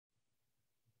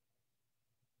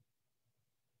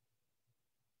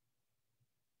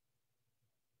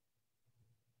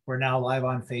We're now live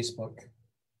on Facebook.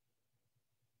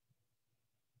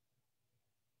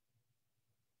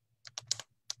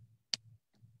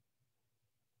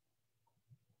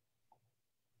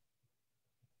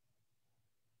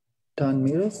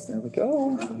 Unmute us. There we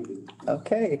go.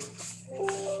 Okay.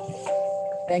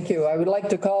 Thank you. I would like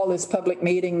to call this public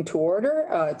meeting to order.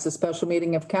 It's a special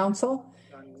meeting of council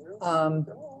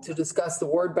to discuss the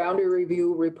ward boundary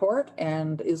review report.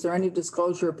 And is there any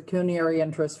disclosure of pecuniary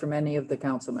interest from any of the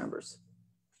council members?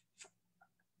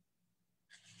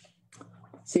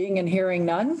 Seeing and hearing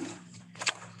none,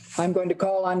 I'm going to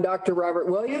call on Dr. Robert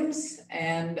Williams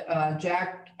and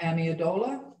Jack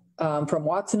Ammendolia from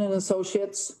Watson and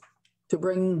Associates to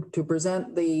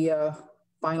present the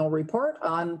final report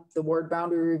on the ward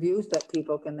boundary reviews that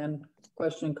people can then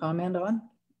question and comment on.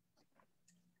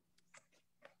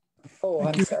 Oh,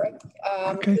 I'm sorry.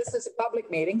 Okay. This is a public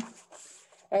meeting.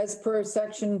 As per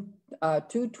section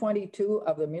 222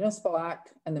 of the Municipal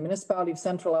Act and the Municipality of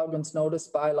Central Elgin's notice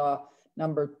bylaw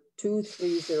number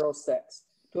 2306,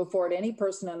 to afford any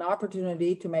person an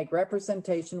opportunity to make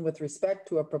representation with respect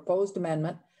to a proposed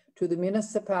amendment to the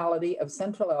Municipality of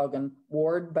Central Elgin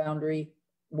ward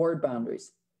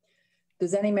boundaries.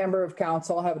 Does any member of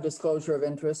council have a disclosure of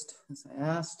interest? As I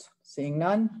asked, seeing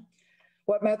none.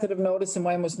 What method of notice and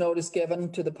when was notice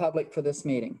given to the public for this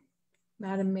meeting?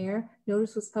 Madam Mayor,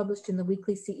 notice was published in the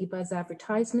weekly CE Buzz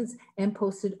advertisements and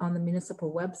posted on the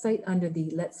municipal website under the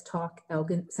Let's Talk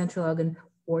Elgin, Central Elgin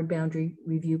Ward Boundary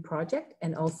Review Project,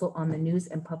 and also on the news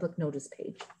and public notice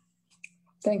page.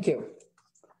 Thank you.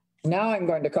 Now I'm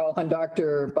going to call on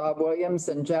Dr. Bob Williams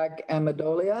and Jack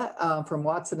Ammendolia from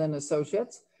Watson and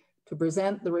Associates to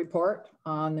present the report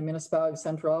on the Municipality of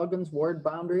Central Elgin's ward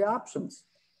boundary options.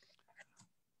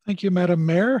 Thank you, Madam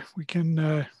Mayor. We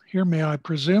can hear me, I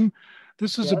presume.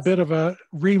 This is a bit of a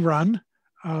rerun.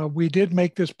 We did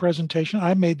make this presentation.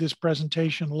 I made this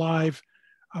presentation live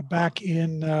back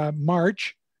in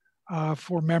March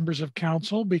for members of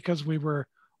council because we were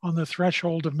on the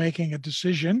threshold of making a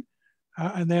decision.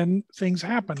 And then things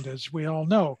happened, as we all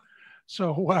know.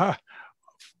 So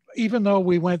even though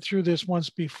we went through this once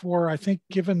before, I think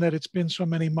given that it's been so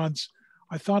many months,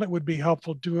 I thought it would be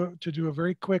helpful to do a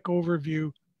very quick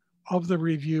overview of the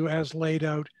review as laid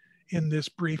out in this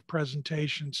brief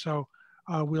presentation. So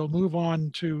we'll move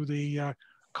on to the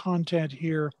content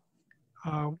here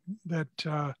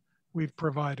that we've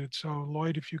provided. So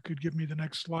Lloyd, if you could give me the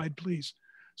next slide, please.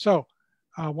 So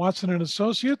Watson and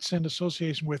Associates, in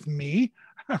association with me,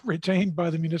 retained by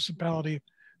the Municipality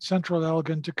Central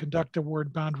Elgin to conduct a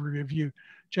ward boundary review.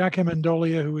 Jack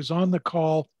Ammendolia, who is on the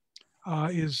call,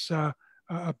 is a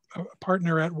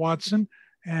partner at Watson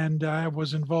and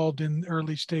was involved in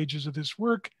early stages of this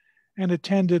work and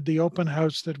attended the open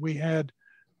house that we had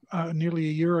nearly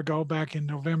a year ago, back in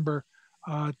November,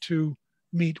 to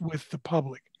meet with the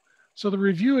public. So the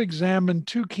review examined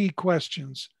two key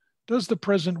questions. Does the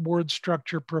present ward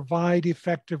structure provide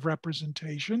effective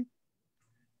representation?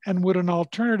 And would an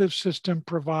alternative system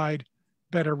provide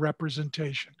better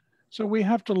representation? So we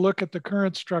have to look at the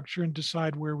current structure and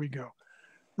decide where we go.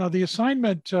 Now, the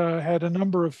assignment had a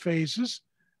number of phases.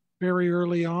 Very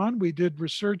early on, we did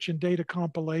research and data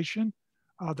compilation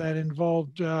that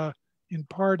involved, in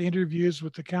part, interviews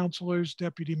with the councillors,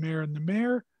 deputy mayor, and the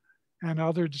mayor, and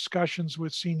other discussions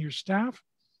with senior staff.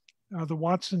 The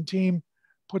Watson team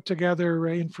put together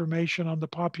information on the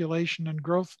population and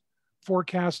growth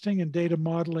forecasting and data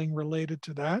modeling related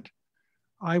to that.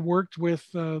 I worked with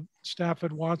staff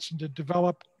at Watson to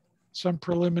develop some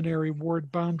preliminary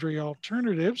ward boundary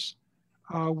alternatives,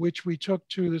 which we took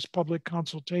to this public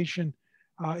consultation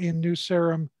in New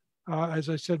Sarum, as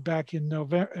I said, back in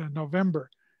November.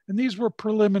 And these were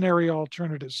preliminary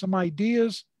alternatives, some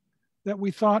ideas that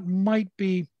we thought might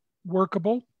be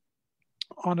workable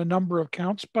on a number of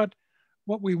counts, but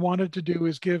what we wanted to do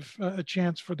is give a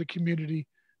chance for the community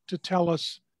to tell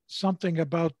us something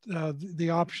about the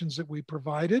options that we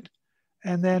provided.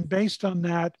 And then based on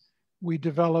that, we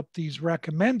developed these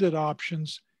recommended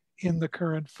options in the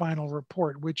current final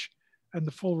report, which, and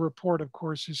the full report, of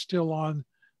course, is still on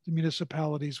the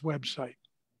municipality's website.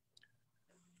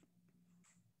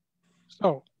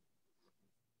 So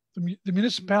the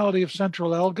Municipality of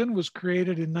Central Elgin was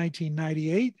created in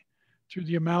 1998 through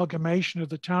the amalgamation of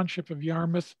the township of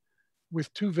Yarmouth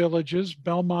with two villages,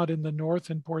 Belmont in the north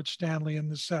and Port Stanley in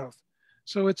the south.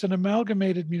 So it's an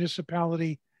amalgamated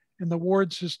municipality, and the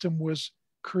ward system was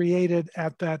created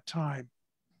at that time.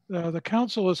 The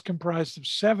council is comprised of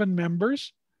 7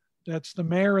 members. That's the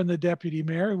mayor and the deputy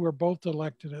mayor, who are both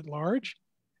elected at large,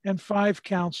 and 5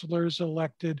 councillors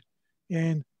elected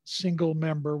in single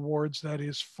member wards, that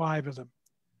is 5 of them.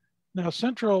 Now,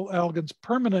 Central Elgin's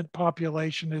permanent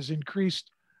population has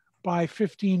increased by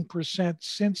 15%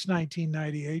 since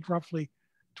 1998, roughly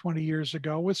 20 years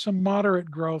ago, with some moderate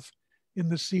growth in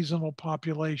the seasonal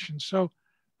population. So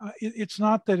it's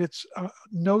not that it's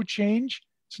no change,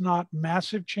 it's not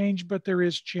massive change, but there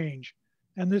is change.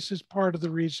 And this is part of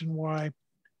the reason why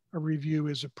a review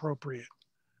is appropriate.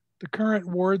 The current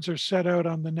wards are set out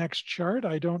on the next chart.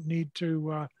 I don't need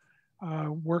to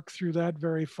work through that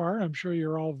very far. I'm sure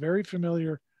you're all very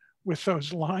familiar with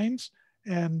those lines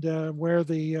and where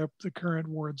the current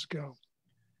wards go.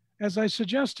 As I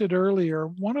suggested earlier,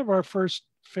 one of our first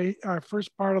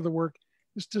part of the work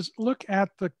is to look at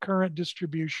the current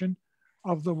distribution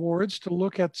of the wards, to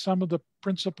look at some of the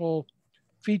principal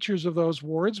features of those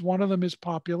wards. One of them is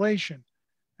population.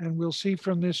 And we'll see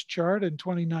from this chart in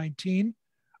 2019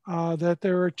 that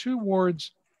there are 2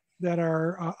 wards that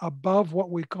are above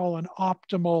what we call an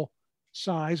optimal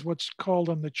size, what's called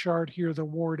on the chart here the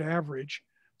ward average.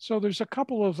 So there's a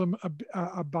couple of them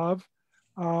above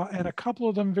and a couple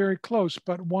of them very close,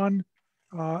 but one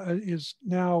is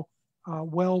now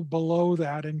well below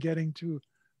that and getting to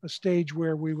a stage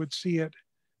where we would see it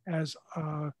as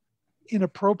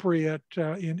inappropriate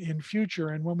in future.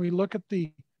 And when we look at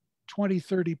the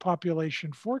 2030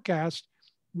 population forecast,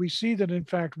 we see that in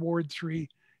fact Ward 3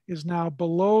 is now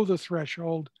below the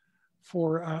threshold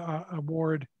for a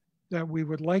ward that we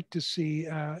would like to see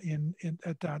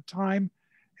at that time.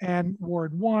 And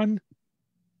Ward 1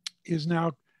 is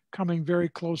now coming very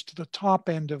close to the top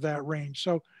end of that range.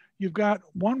 So you've got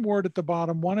 1 ward at the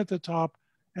bottom, 1 at the top,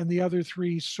 and the other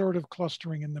 3 sort of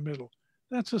clustering in the middle.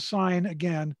 That's a sign,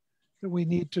 again, that we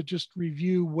need to just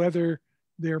review whether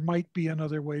there might be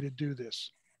another way to do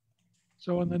this.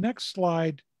 So in the next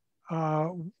slide,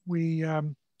 we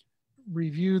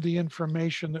review the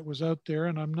information that was out there,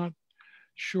 and I'm not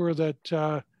sure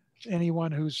that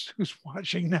anyone who's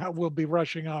watching now will be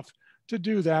rushing off to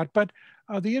do that. But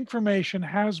the information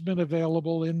has been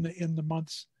available in the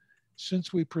months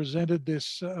since we presented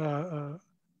this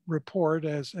report,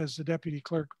 as the deputy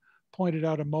clerk pointed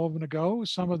out a moment ago.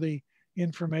 Some of the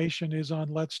information is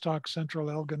on Let's Talk Central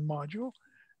Elgin module.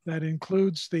 That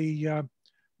includes the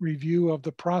review of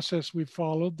the process we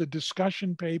followed, the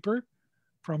discussion paper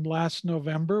from last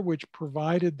November, which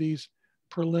provided these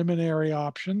preliminary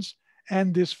options,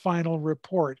 and this final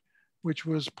report, which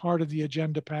was part of the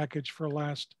agenda package for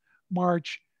last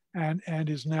March and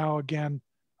is now again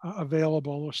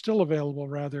available, or still available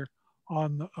rather,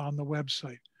 on the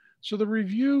website. So the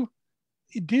review,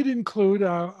 it did include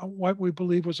what we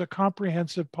believe was a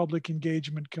comprehensive public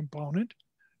engagement component.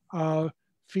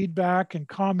 Feedback and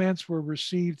comments were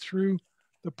received through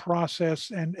the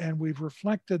process, and we've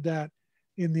reflected that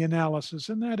in the analysis.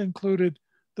 And that included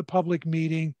the public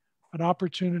meeting, an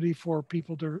opportunity for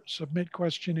people to submit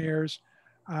questionnaires.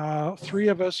 3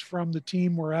 of us from the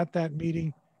team were at that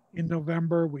meeting in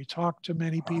November. We talked to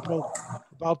many people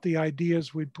about the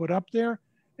ideas we'd put up there,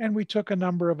 and we took a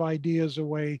number of ideas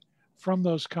away from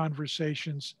those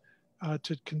conversations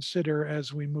to consider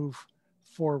as we move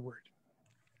forward.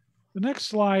 The next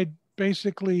slide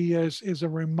basically is a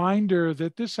reminder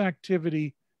that this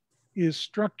activity is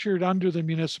structured under the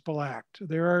Municipal Act.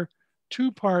 There are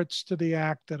 2 parts to the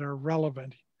Act that are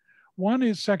relevant. One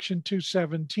is Section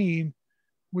 217,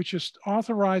 which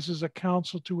authorizes a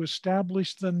council to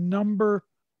establish the number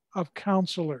of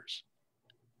councillors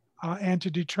and to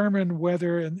determine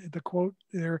whether, and the quote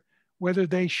there, whether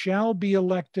they shall be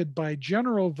elected by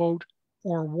general vote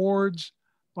or wards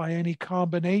by any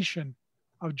combination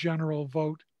of general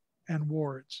vote and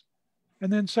wards.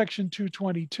 And then Section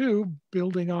 222,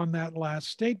 building on that last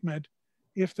statement,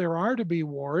 if there are to be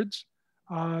wards,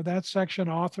 that section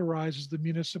authorizes the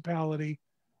municipality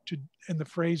to, and the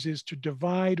phrase is to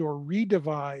divide or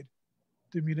redivide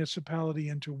the municipality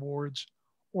into wards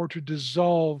or to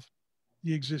dissolve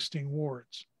the existing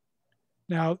wards.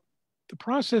 Now, the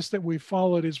process that we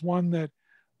followed is one that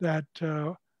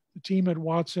the team at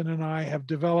Watson and I have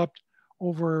developed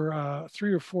over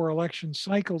 3 or 4 election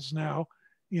cycles now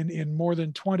in more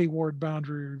than 20 ward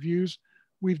boundary reviews.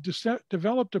 We've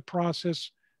developed a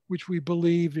process which we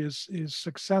believe is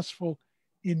successful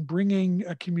in bringing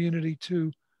a community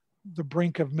to the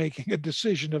brink of making a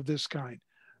decision of this kind.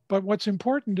 But what's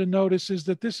important to notice is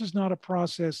that this is not a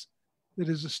process that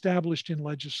is established in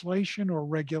legislation or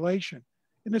regulation.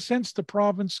 In a sense, the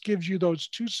province gives you those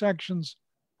 2 sections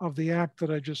of the Act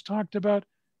that I just talked about,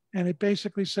 and it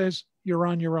basically says, you're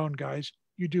on your own, guys.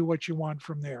 You do what you want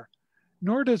from there.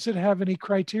 Nor does it have any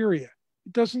criteria.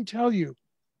 It doesn't tell you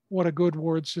what a good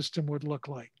ward system would look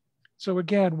like. So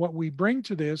again, what we bring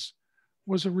to this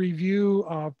was a review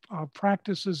of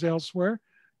practices elsewhere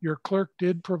Your clerk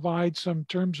did provide some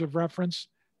terms of reference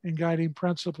and guiding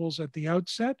principles at the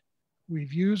outset.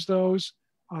 We've used those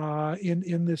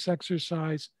in this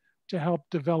exercise to help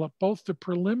develop both the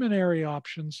preliminary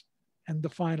options and the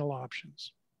final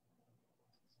options.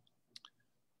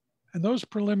 And those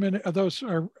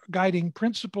guiding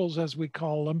principles, as we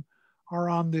call them, are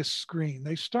on this screen.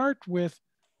 They start with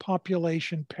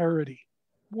population parity.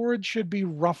 Wards should be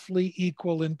roughly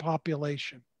equal in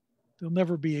population. They'll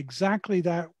never be exactly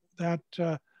that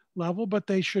level, but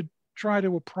they should try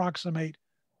to approximate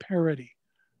parity.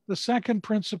 The second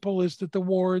principle is that the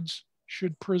wards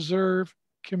should preserve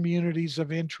communities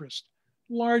of interest.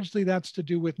 Largely that's to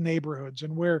do with neighborhoods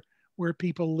and where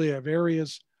people live,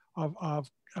 areas of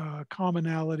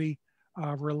commonality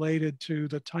related to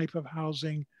the type of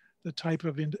housing, the type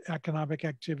of economic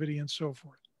activity, and so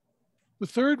forth. The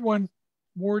third one,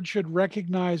 wards should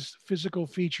recognize physical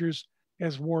features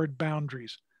as ward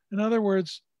boundaries. In other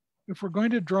words, if we're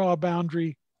going to draw a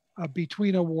boundary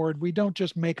between a ward, we don't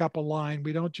just make up a line.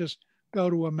 We don't just go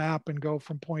to a map and go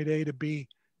from point A to B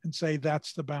and say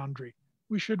that's the boundary.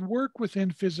 We should work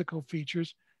within physical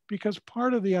features because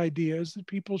part of the idea is that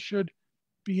people should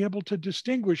be able to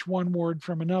distinguish one ward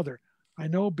from another. I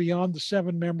know beyond the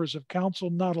 7 members of council,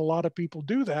 not a lot of people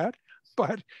do that,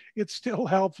 but it's still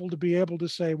helpful to be able to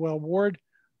say, well, Ward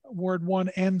 1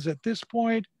 ends at this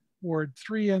point, Ward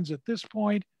 3 ends at this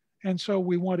point, and so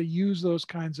we want to use those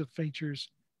kinds of features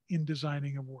in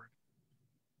designing a ward.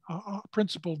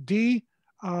 Principle D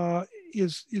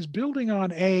is building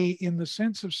on A in the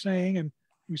sense of saying, and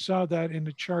we saw that in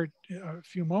the chart a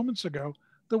few moments ago,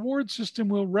 the ward system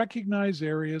will recognize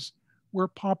areas where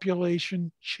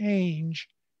population change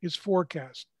is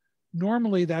forecast.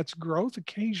 Normally that's growth.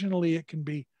 Occasionally it can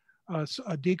be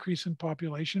a decrease in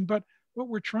population, but what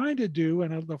we're trying to do,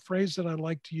 and the phrase that I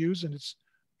like to use, and it's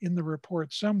in the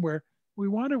report somewhere, we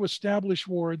want to establish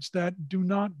wards that do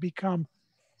not become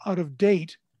out of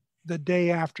date the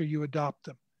day after you adopt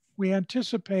them. We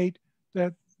anticipate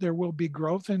that there will be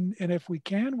growth, and if we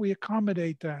can, we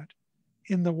accommodate that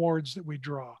in the wards that we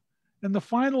draw. And the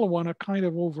final one, a kind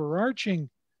of overarching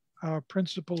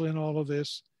principle in all of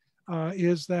this,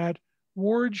 is that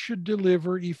wards should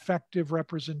deliver effective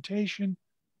representation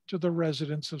to the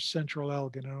residents of Central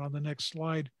Elgin. And on the next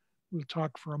slide, we'll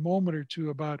talk for a moment or two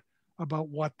about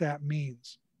what that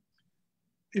means.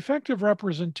 Effective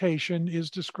representation is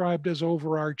described as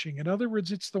overarching. In other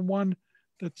words, it's the one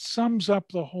that sums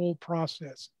up the whole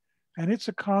process. And it's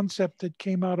a concept that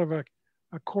came out of a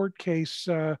court case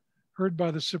heard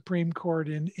by the Supreme Court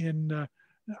in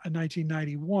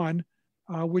 1991,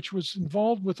 which was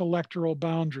involved with electoral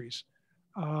boundaries.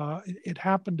 It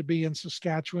happened to be in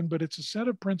Saskatchewan, but it's a set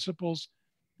of principles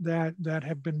that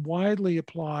have been widely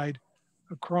applied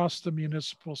across the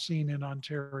municipal scene in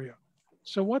Ontario.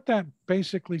 So what that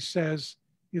basically says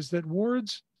is that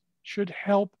wards should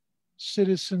help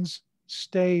citizens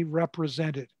stay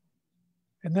represented.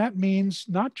 And that means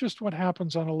not just what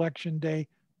happens on election day,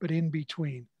 but in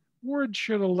between. Wards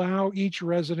should allow each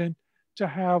resident to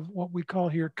have what we call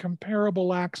here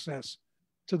comparable access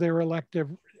to their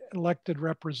elected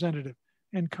representative.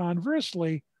 And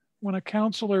conversely, when a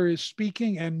councillor is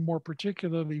speaking and more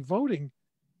particularly voting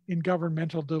in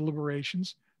governmental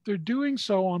deliberations, they're doing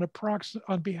so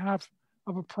on behalf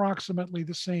of approximately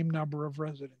the same number of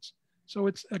residents. So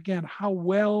it's, again, how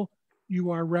well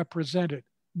you are represented,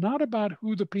 not about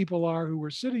who the people are who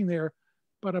are sitting there,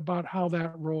 but about how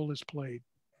that role is played.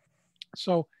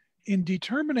 So in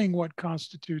determining what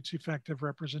constitutes effective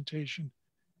representation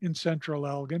in Central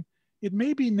Elgin, it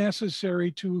may be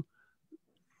necessary to,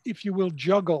 if you will,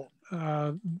 juggle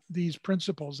these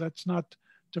principles. That's not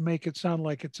to make it sound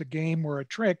like it's a game or a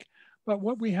trick, but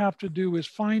what we have to do is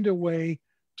find a way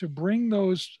to bring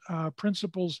those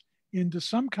principles into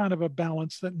some kind of a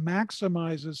balance that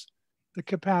maximizes the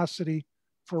capacity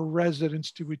for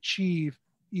residents to achieve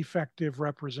effective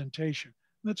representation.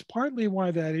 And that's partly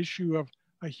why that issue of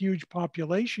a huge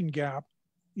population gap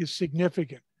is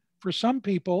significant. For some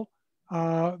people,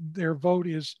 their vote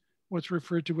is what's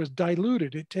referred to as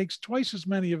diluted. It takes twice as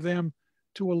many of them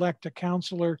to elect a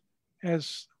councillor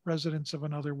as residents of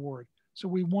another ward. So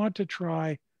we want to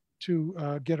try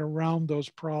to get around those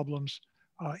problems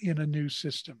in a new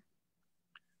system.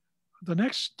 The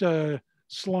next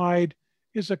slide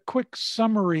is a quick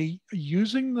summary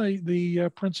using the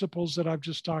principles that I've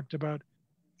just talked about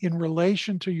in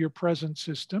relation to your present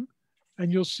system.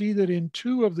 And you'll see that in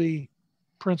 2 of the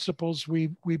principles, we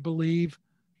believe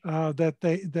that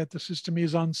the system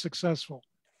is unsuccessful.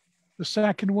 The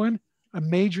second one, a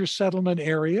major settlement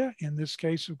area, in this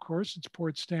case, of course, it's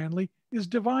Port Stanley, is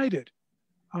divided.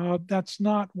 That's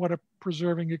not what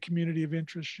preserving a community of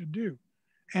interest should do.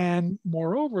 And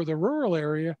moreover, the rural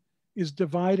area is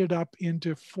divided up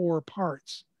into 4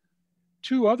 parts.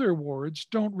 2 other wards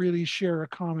don't really share a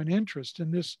common interest,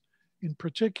 and this in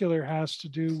particular has to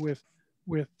do with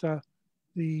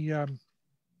the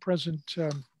present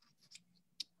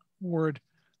ward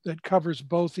that covers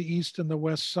both the east and the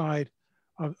west side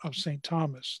of St.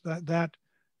 Thomas. That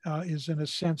is in a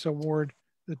sense a ward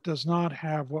that does not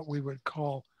have what we would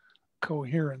call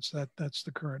coherence. That's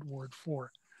the current ward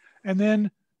 4. And then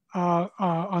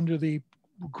under the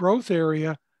growth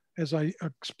area, as I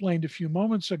explained a few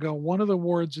moments ago, one of the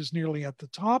wards is nearly at the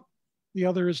top, the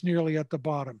other is nearly at the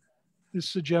bottom. This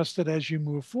suggests that as you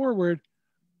move forward,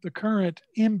 the current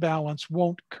imbalance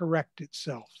won't correct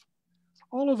itself.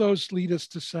 All of those lead us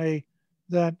to say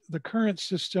that the current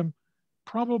system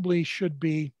probably should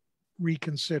be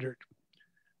reconsidered.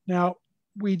 Now,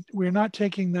 we're not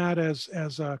taking that as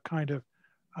a kind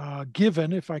of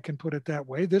given, if I can put it that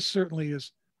way. This certainly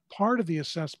is part of the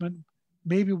assessment.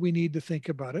 Maybe we need to think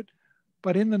about it.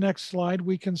 But in the next slide,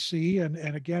 we can see, and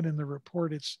again in the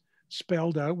report, it's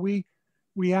spelled out, we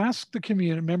asked the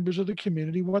community, members of the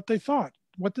community, what they thought.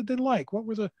 What did they like? What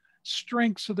were the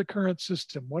strengths of the current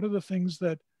system? What are the things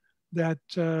that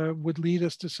would lead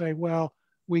us to say, well,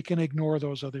 we can ignore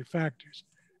those other factors?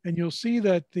 And you'll see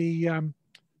that the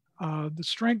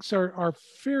strengths are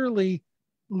fairly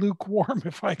lukewarm,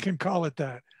 if I can call it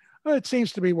that. It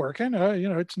seems to be working.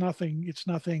 It's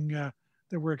nothing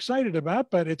that we're excited about,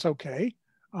 but it's okay.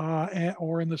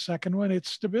 Or in the second one,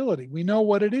 it's stability. We know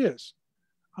what it is.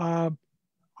 On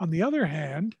the other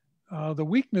hand, the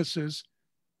weaknesses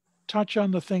touch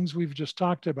on the things we've just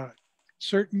talked about.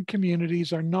 Certain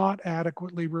communities are not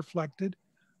adequately reflected,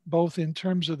 both in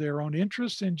terms of their own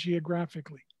interests and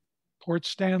geographically. Port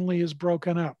Stanley is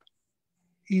broken up.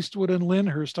 Eastwood and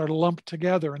Lyndhurst are lumped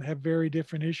together and have very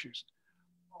different issues.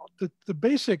 The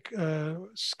basic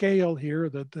scale here,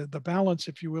 the balance,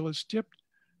 if you will, is tipped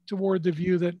toward the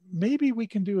view that maybe we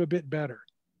can do a bit better.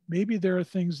 Maybe there are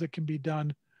things that can be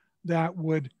done that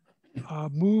would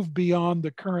move beyond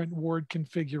the current ward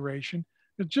configuration.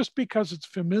 But just because it's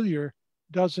familiar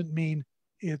doesn't mean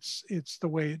it's the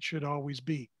way it should always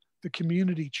be. The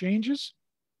community changes,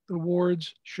 the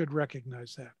wards should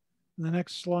recognize that. And the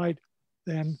next slide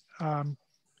then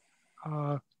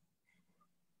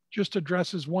just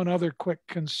addresses one other quick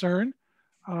concern.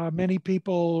 Many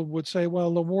people would say,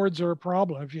 well, the wards are a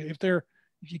problem. If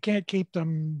you can't keep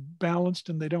them balanced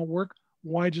and they don't work,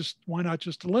 why not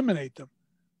just eliminate them?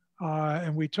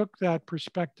 And we took that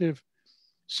perspective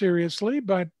seriously,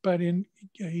 but in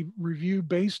a review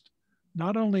based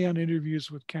not only on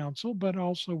interviews with council, but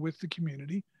also with the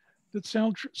community, that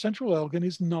Central Elgin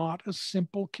is not a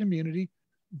simple community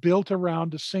built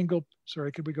around a single,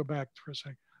 sorry, could we go back for a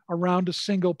second, around a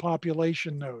single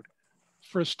population node.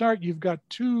 For a start, you've got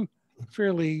 2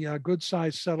 fairly good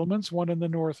sized settlements, one in the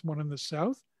north, one in the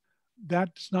south.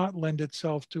 That does not lend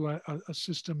itself to a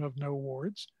system of no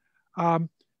wards.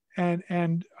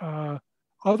 And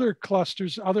other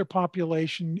clusters, other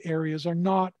population areas are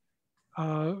not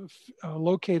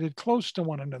located close to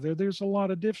one another. There's a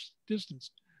lot of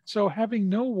distance. So having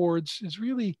no wards is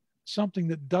really something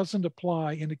that doesn't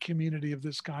apply in a community of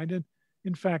this kind. And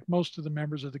in fact, most of the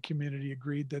members of the community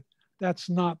agreed that that's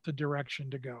not the direction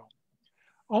to go.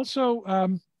 Also,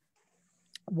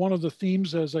 one of the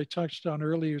themes, as I touched on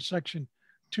earlier, section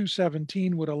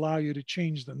 217 would allow you to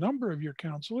change the number of your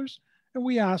councillors. And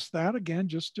we asked that again,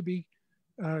 just to be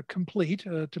complete,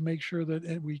 to make sure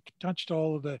that we touched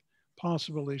all of the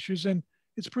possible issues. And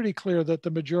it's pretty clear that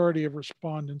the majority of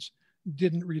respondents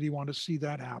didn't really want to see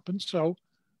that happen. So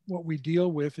what we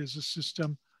deal with is a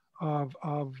system of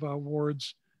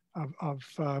wards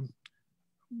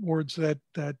wards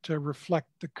that reflect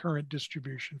the current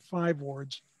distribution, 5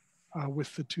 wards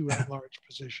with the 2 at-large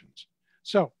positions.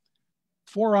 So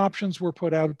 4 options were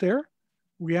put out there.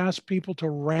 We asked people to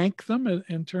rank them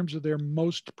in terms of their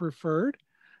most preferred.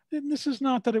 And this is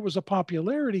not that it was a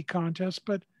popularity contest,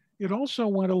 but it also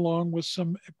went along with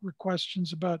some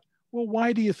questions about, well,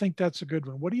 why do you think that's a good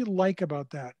one? What do you like about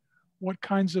that? What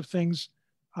kinds of things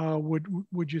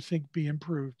would you think be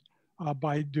improved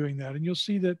by doing that? And you'll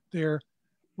see that they're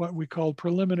what we called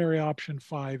preliminary option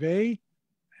 5A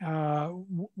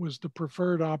was the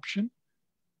preferred option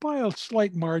by a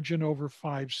slight margin over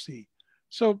 5C.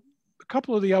 So a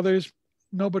couple of the others,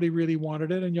 nobody really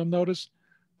wanted it. And you'll notice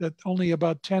that only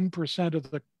about 10%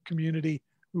 of the community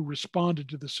who responded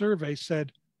to the survey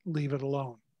said, leave it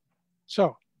alone.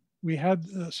 So we had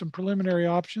some preliminary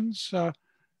options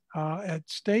at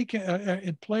stake,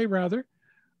 at play rather.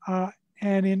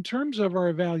 And in terms of our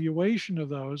evaluation of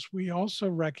those, we also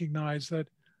recognize that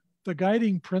the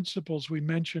guiding principles we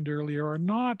mentioned earlier are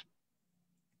not,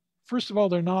 first of all,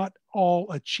 they're not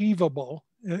all achievable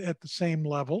at the same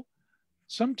level.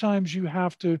 Sometimes you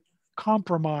have to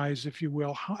compromise, if you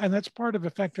will, and that's part of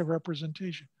effective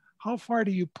representation. How far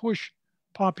do you push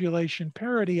population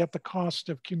parity at the cost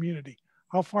of community?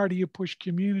 How far do you push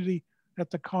community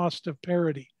at the cost of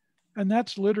parity? And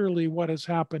that's literally what has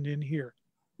happened in here.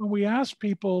 When we ask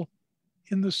people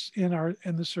in the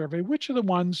survey, which of the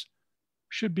ones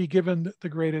should be given the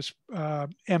greatest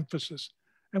emphasis?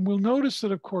 And we'll notice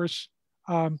that, of course,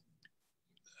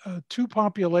 two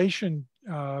population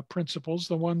principles,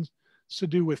 the ones to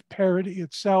do with parity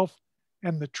itself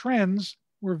and the trends,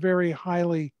 were very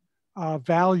highly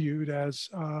valued as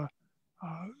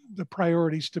the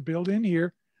priorities to build in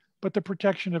here. But the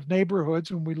protection of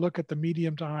neighborhoods, when we look at the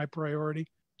medium to high priority,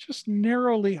 just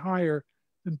narrowly higher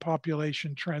than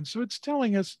population trends. So it's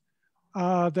telling us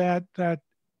that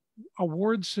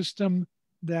award system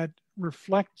that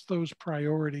reflects those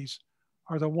priorities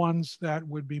are the ones that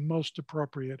would be most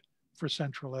appropriate for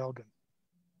Central Elgin.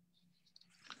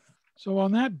 So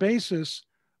on that basis,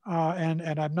 and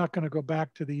I'm not going to go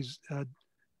back to these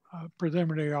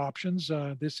preliminary options.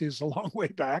 This is a long way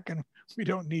back and we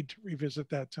don't need to revisit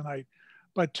that tonight.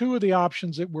 But two of the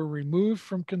options that were removed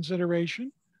from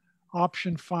consideration,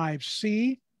 option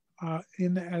 5C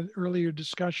in the earlier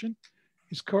discussion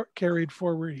is carried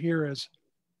forward here as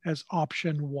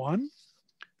option 1.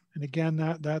 And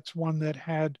again, that's one that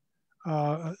had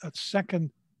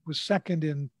was second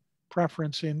in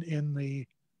preference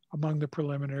among the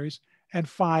preliminaries. And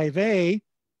 5A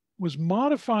was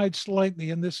modified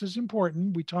slightly, and this is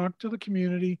important. We talked to the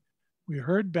community, we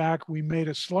heard back, we made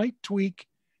a slight tweak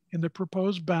in the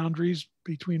proposed boundaries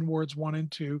between wards 1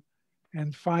 and 2,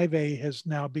 and 5A has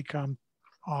now become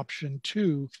option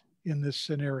 2 in this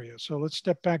scenario. So let's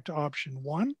step back to option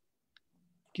 1.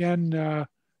 Again,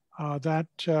 that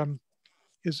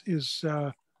is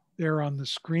there on the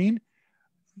screen.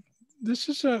 This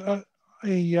is an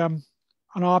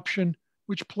option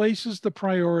which places the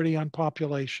priority on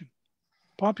population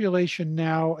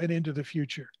now and into the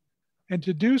future. And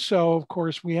to do so, of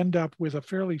course, we end up with a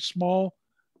fairly small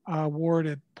ward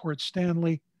at Port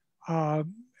Stanley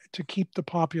to keep the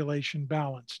population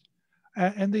balanced.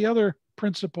 And the other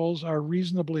principles are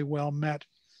reasonably well met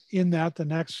in that. The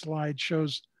next slide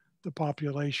shows the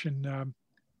population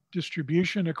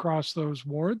distribution across those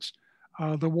wards.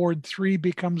 The Ward 3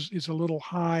 is a little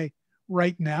high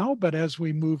right now, but as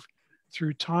we move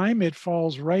through time, it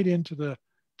falls right into the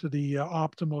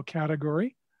optimal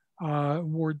category.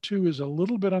 Ward 2 is a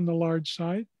little bit on the large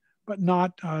side, but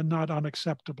not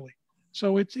unacceptably.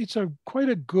 So it's quite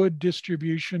a good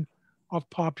distribution of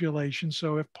population.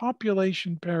 So if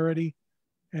population parity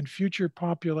and future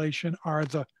population are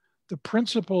the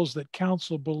principles that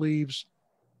council believes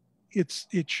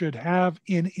it should have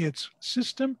in its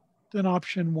system, then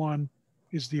option 1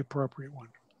 is the appropriate one.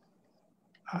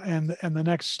 And the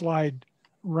next slide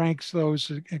ranks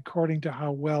those according to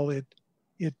how well it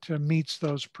meets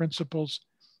those principles.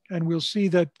 And we'll see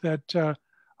that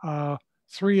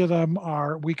 3 of them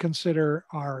we consider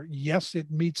are yes,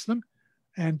 it meets them,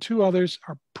 and 2 others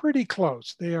are pretty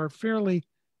close. They are fairly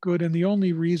good, and the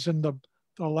only reason the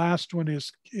last one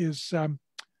is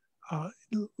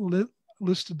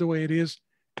listed the way it is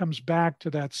comes back to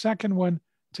that second one.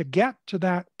 To get to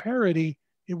that parity,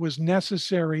 it was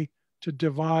necessary to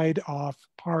divide off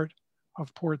part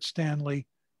of Port Stanley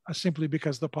simply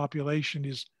because the population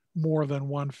is more than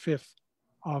 1/5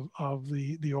 of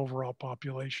the overall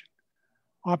population.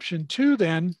 Option 2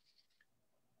 then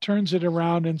turns it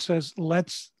around and says,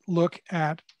 let's look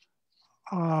at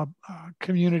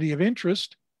community of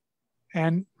interest.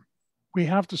 And we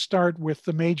have to start with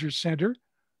the major center.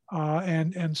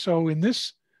 And so in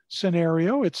this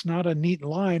scenario, it's not a neat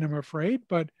line, I'm afraid,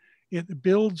 but it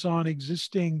builds on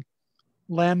existing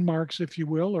landmarks, if you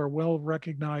will, or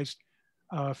well-recognized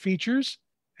features,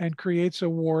 and creates a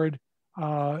ward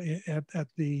at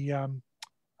the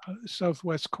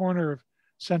southwest corner of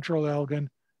Central Elgin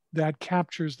that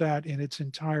captures that in its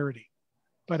entirety.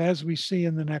 But as we see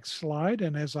in the next slide,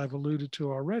 and as I've alluded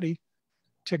to already,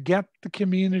 to get the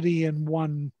community in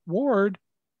one ward,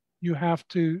 you have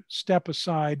to step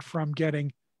aside from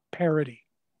getting parity.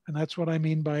 And that's what I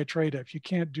mean by a trade-off. You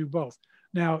can't do both.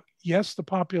 Now, yes, the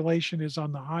population is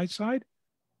on the high side,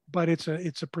 but it's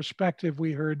a perspective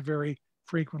we heard very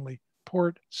frequently.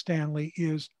 Port Stanley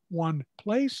is one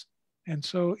place, and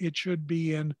so it should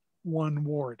be in one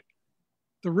ward.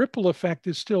 The ripple effect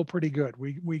is still pretty good.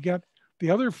 We get the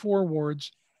other 4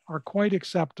 wards are quite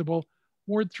acceptable.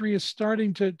 Ward 3 is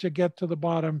starting to get to the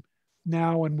bottom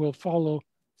now and will fall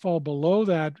below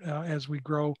that as we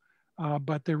grow.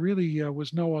 But there really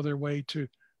was no other way to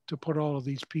put all of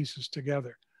these pieces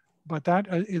together. But that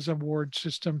is a ward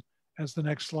system, as the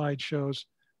next slide shows,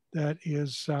 that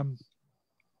is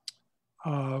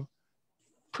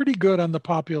pretty good on the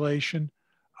population.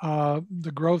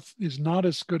 The growth is not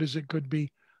as good as it could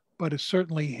be, but it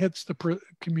certainly hits the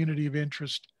community of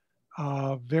interest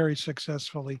very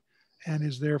successfully, and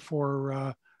is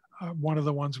therefore one of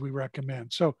the ones we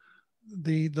recommend. So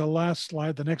the last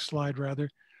slide, the next slide rather,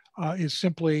 is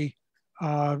simply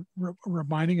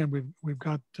reminding, and we've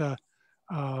got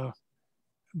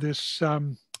this a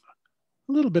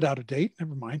little bit out of date,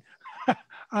 never mind.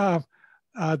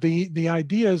 The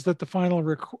idea is that the final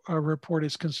report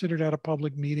is considered at a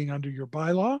public meeting under your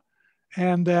bylaw,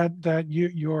 and that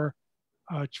your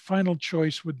final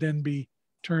choice would then be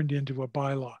turned into a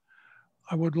bylaw.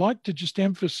 I would like to just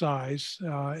emphasize,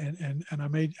 and I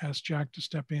may ask Jack to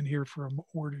step in here for a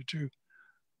word or two.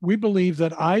 We believe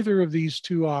that either of these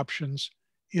two options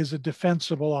is a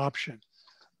defensible option.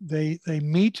 They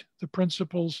meet the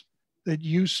principles that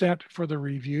you set for the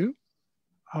review,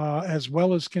 as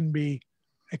well as can be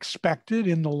expected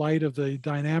in the light of the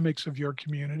dynamics of your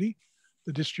community,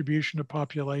 the distribution of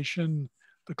population,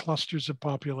 the clusters of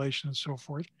population, and so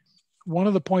forth. One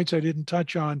of the points I didn't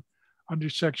touch on under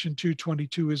section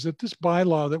 222 is that this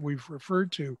bylaw that we've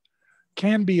referred to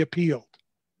can be appealed.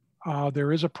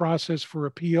 There is a process for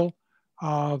appeal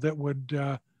that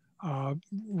would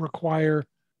require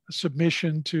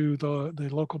submission to the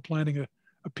local planning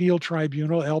appeal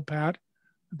tribunal, LPAT,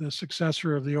 the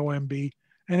successor of the OMB.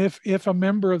 And if a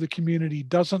member of the community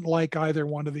doesn't like either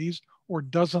one of these or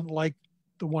doesn't like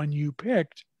the one you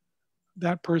picked,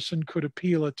 that person could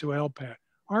appeal it to LPAT.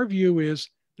 Our view is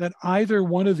that either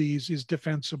one of these is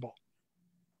defensible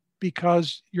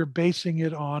because you're basing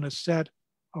it on a set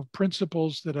of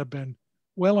principles that have been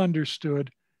well understood,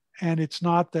 and it's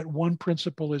not that one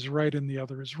principle is right and the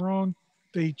other is wrong.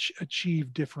 They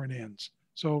achieve different ends.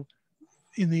 So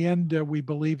in the end, we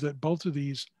believe that both of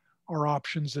these are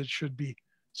options that should be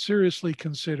seriously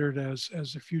considered as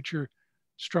a future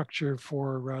structure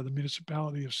for the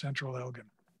municipality of Central Elgin.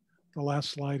 The last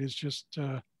slide is just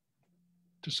to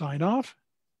sign off,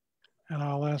 and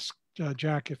I'll ask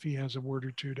Jack if he has a word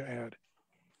or two to add.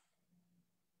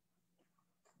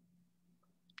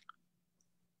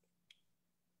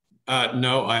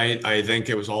 No, I think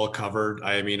it was all covered.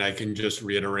 I mean, I can just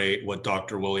reiterate what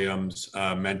Dr. Williams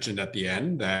mentioned at the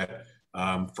end, that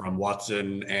from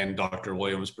Watson and Dr.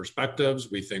 Williams'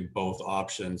 perspectives, we think both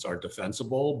options are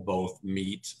defensible, both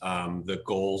meet the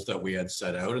goals that we had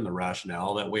set out and the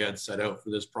rationale that we had set out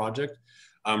for this project.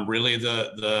 Really,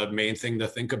 the main thing to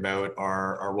think about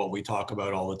are what we talk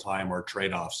about all the time, are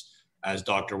trade-offs. As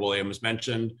Dr. Williams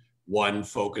mentioned, one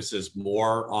focuses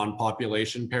more on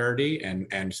population parity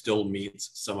and still meets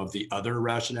some of the other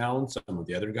rationale and some of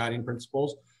the other guiding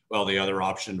principles, while the other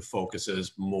option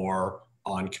focuses more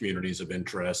on communities of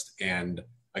interest. And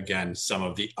again, some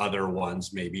of the other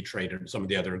ones may be traded, some of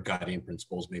the other guiding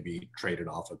principles may be traded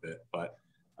off a bit, but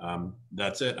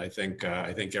that's it. I think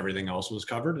everything else was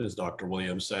covered. As Dr.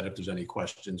 Williams said, if there's any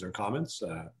questions or comments,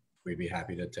 we'd be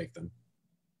happy to take them.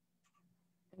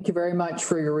 Thank you very much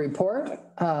for your report.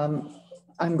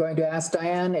 I'm going to ask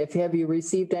Diane, have you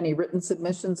received any written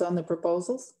submissions on the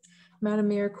proposals? Madam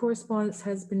Mayor, correspondence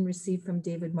has been received from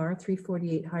David Marr,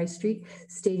 348 High Street,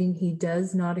 stating he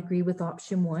does not agree with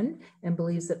option 1 and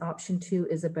believes that option 2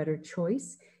 is a better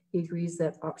choice. He agrees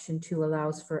that option 2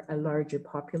 allows for a larger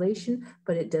population,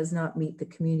 but it does not meet the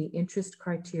community interest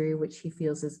criteria, which he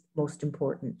feels is most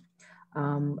important.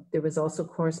 There was also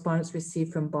correspondence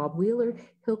received from Bob Wheeler,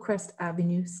 Hillcrest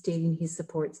Avenue, stating he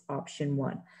supports option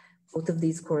 1. Both of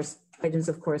these items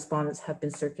of correspondence have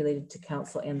been circulated to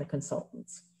council and the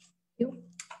consultants.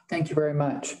 Thank you very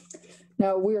much.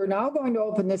 Now, we are now going to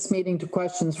open this meeting to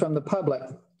questions from the public.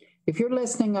 If you're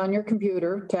listening on your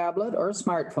computer, tablet, or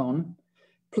smartphone,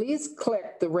 please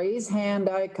click the raise hand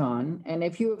icon. And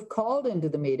if you have called into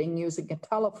the meeting using a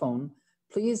telephone,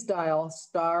 please dial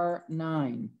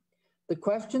 *9. The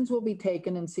questions will be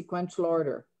taken in sequential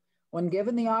order. When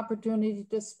given the opportunity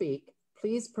to speak,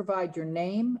 please provide your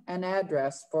name and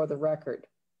address for the record.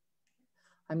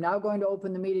 I'm now going to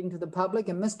open the meeting to the public,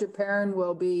 and Mr. Perrin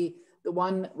will be the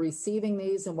one receiving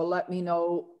these and will let me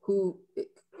know who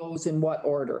goes in what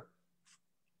order.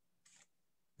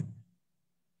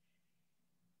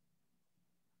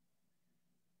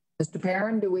 Mr.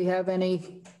 Perrin, do we have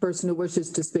any person who wishes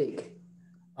to speak?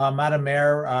 Madam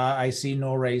Mayor, I see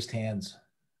no raised hands.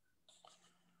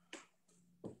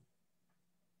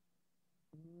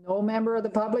 No member of the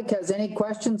public has any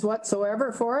questions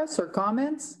whatsoever for us or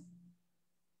comments?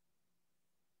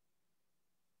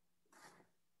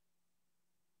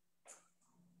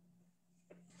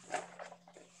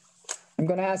 I'm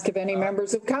going to ask if any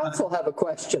members of council have a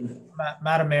question.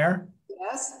 Madam Mayor?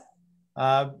 Yes?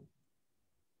 Mr.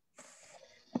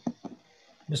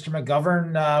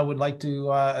 McGovern would like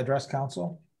to address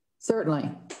council. Certainly.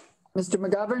 Mr.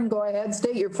 McGovern, go ahead,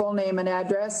 state your full name and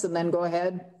address, and then go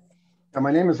ahead.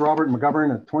 My name is Robert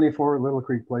McGovern at 24 Little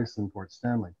Creek Place in Port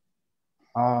Stanley.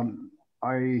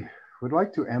 I would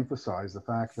like to emphasize the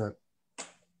fact that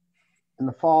in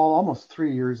the fall, almost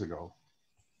 3 years ago,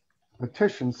 a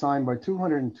petition signed by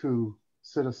 202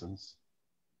 citizens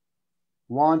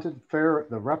wanted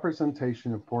the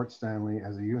representation of Port Stanley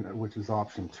as a unit, which is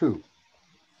option 2.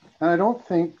 And I don't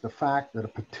think the fact that a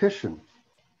petition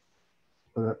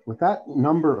with that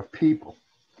number of people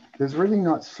is really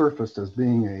not surfaced as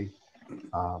being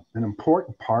an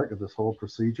important part of this whole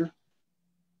procedure.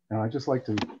 And I'd just like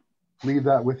to leave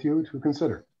that with you to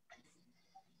consider.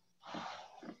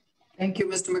 Thank you,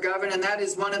 Mr. McGovern. And that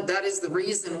is the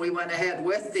reason we went ahead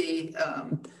with the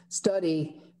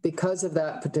study, because of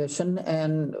that petition.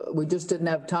 And we just didn't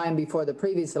have time before the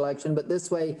previous election, but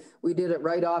this way we did it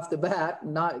right off the bat,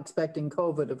 not expecting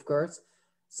COVID, of course,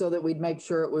 so that we'd make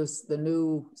sure the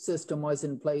new system was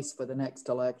in place for the next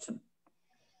election.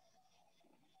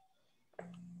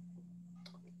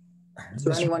 Is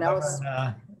there anyone else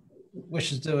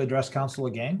wishes to address council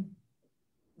again?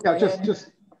 Yeah,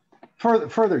 just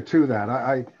further to that,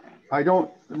 I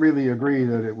don't really agree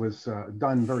that it was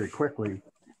done very quickly.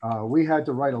 We had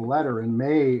to write a letter in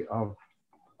May of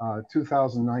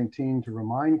 2019 to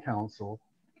remind council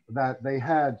that they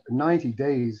had 90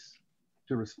 days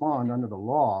to respond under the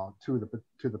law to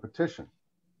the petition.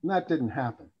 And that didn't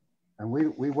happen. And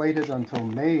we waited until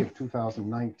May of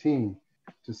 2019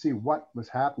 to see what was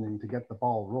happening to get the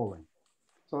ball rolling.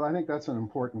 So I think that's an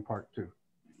important part too.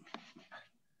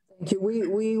 Thank you.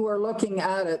 We were looking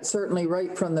at it certainly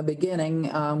right from the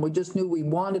beginning. We just knew we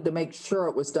wanted to make sure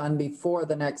it was done before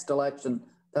the next election.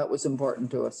 That was important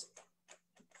to us.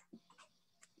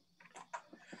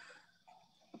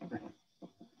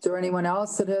 Is there anyone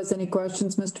else that has any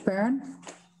questions, Mr. Perrin?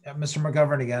 Yeah, Mr.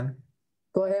 McGovern again.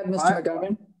 Go ahead, Mr.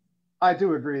 McGovern. I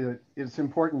do agree that it's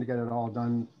important to get it all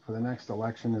done for the next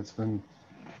election. It's been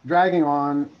dragging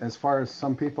on, as far as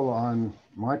some people on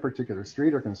my particular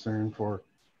street are concerned, for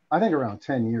I think around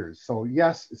 10 years. So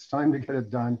yes, it's time to get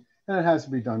it done, and it has to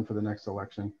be done for the next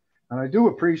election. And I do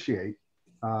appreciate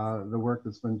the work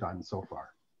that's been done so far.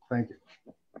 Thank you.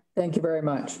 Thank you very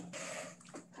much.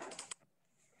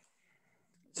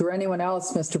 Is there anyone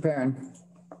else, Mr. Perrin?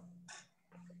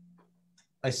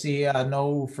 I see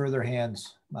no further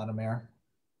hands, Madam Mayor.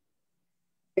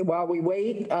 While we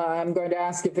wait, I'm going to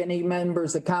ask if any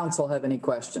members of council have any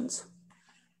questions.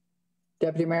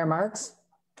 Deputy Mayor Marks?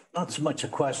 Not so much a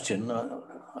question.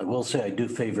 I will say I do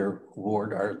favor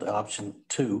Ward or the option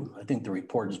 2. I think the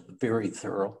report is very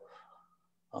thorough.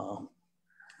 I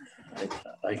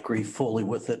agree fully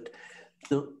with it.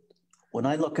 When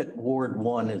I look at Ward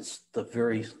 1, it's the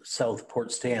very south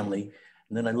Port Stanley,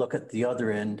 and then I look at the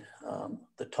other end,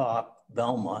 the top,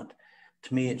 Belmont.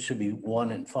 To me, it should be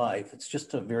 1 and 5. It's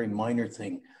just a very minor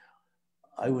thing.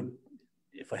 I would,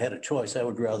 if I had a choice, I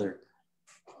would rather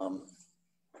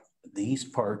the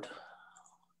east part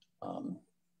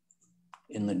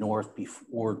in the north be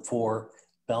Ward 4,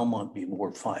 Belmont be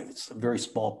Ward 5. It's a very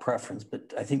small preference,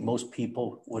 but I think most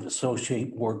people would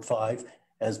associate Ward 5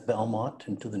 as Belmont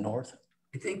and to the north.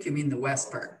 I think you mean the west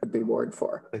part would be Ward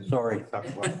 4. Sorry.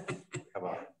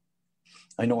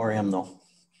 I know where I am though.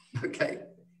 Okay.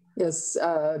 Yes,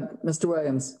 Mr.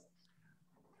 Williams.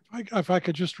 If I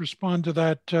could just respond to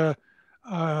that,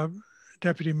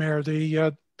 Deputy Mayor,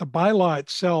 the bylaw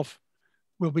itself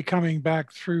will be coming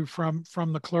back through from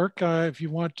the clerk. If you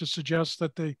want to suggest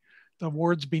that the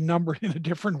wards be numbered in a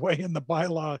different way in the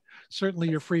bylaw, certainly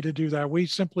you're free to do that. We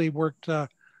simply worked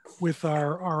with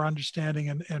our understanding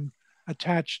and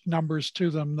attached numbers to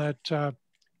them that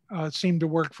seem to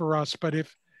work for us. But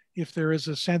if there is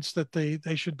a sense that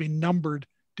they should be numbered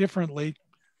differently,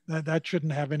 that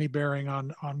shouldn't have any bearing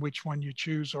on which one you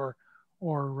choose or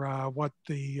what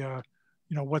the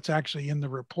what's actually in the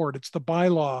report. It's the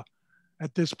bylaw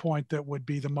at this point that would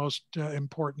be the most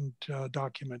important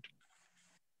document.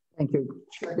 Thank you.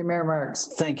 Deputy Mayor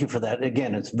Marks. Thank you for that.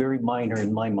 Again, it's very minor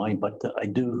in my mind, but I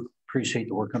do appreciate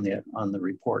the work on the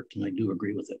report, and I do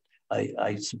agree with it.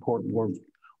 I support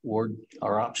Ward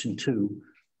our option 2.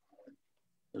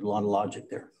 There's a lot of logic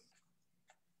there.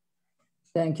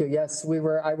 Thank you. Yes,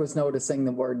 I was noticing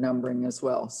the word numbering as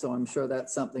well, so I'm sure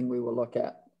that's something we will look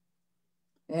at.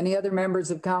 Any other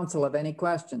members of council have any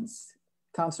questions?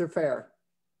 Councillor Fair.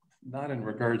 Not in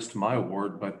regards to my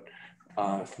ward, but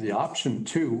the option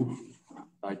 2,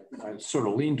 I sort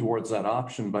of lean towards that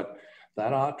option, but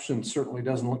that option certainly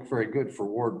doesn't look very good for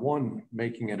Ward 1,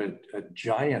 making it a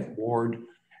giant ward.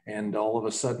 And all of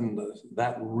a sudden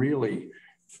that really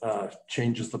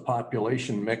changes the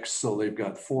population mix. So they've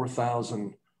got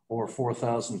 4,000 or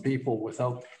 4,000 people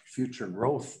without future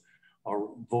growth are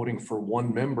voting for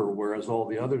one member, whereas all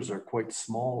the others are quite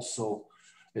small. So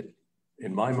it,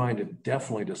 in my mind, it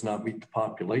definitely does not meet the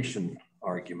population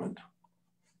argument.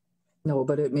 No,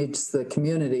 but it meets the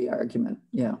community argument.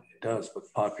 Yeah, it does.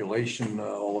 But population,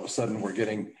 all of a sudden, we're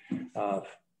getting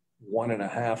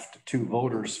 1.5 to 2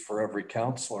 voters for every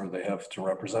councillor they have to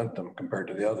represent them compared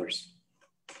to the others.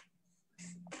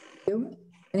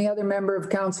 Any other member of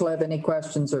council have any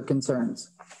questions or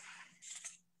concerns?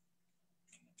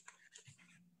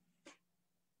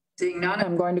 Seeing none,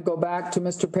 I'm going to go back to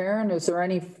Mr. Perrin. Is there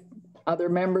any other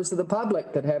members of the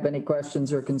public that have any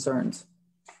questions or concerns?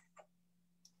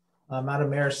 Madam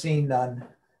Mayor, seeing none.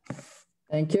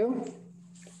 Thank you.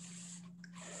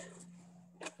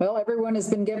 Well, everyone has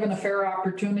been given a fair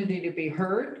opportunity to be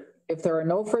heard. If there are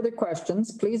no further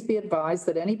questions, please be advised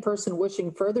that any person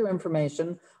wishing further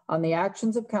information on the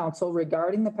actions of council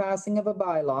regarding the passing of a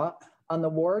bylaw on the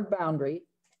ward boundary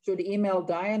should email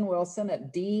Diane Wilson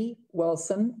at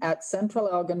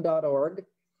dwilson@centralalgin.org,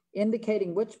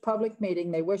 indicating which public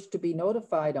meeting they wish to be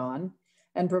notified on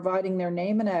and providing their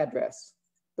name and address.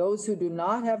 Those who do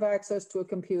not have access to a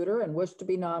computer and wish to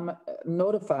be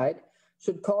notified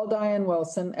should call Diane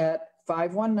Wilson at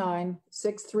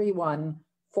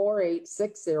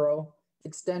 519-631-4860,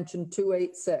 extension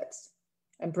 286,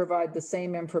 and provide the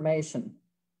same information.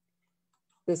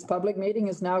 This public meeting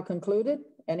is now concluded.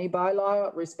 Any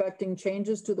bylaw respecting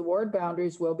changes to the ward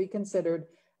boundaries will be considered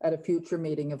at a future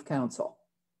meeting of council.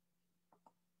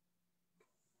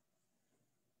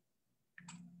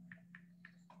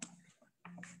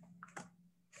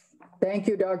 Thank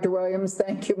you, Dr. Williams.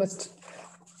 Thank you,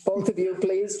 both of you,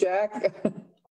 please, Jack.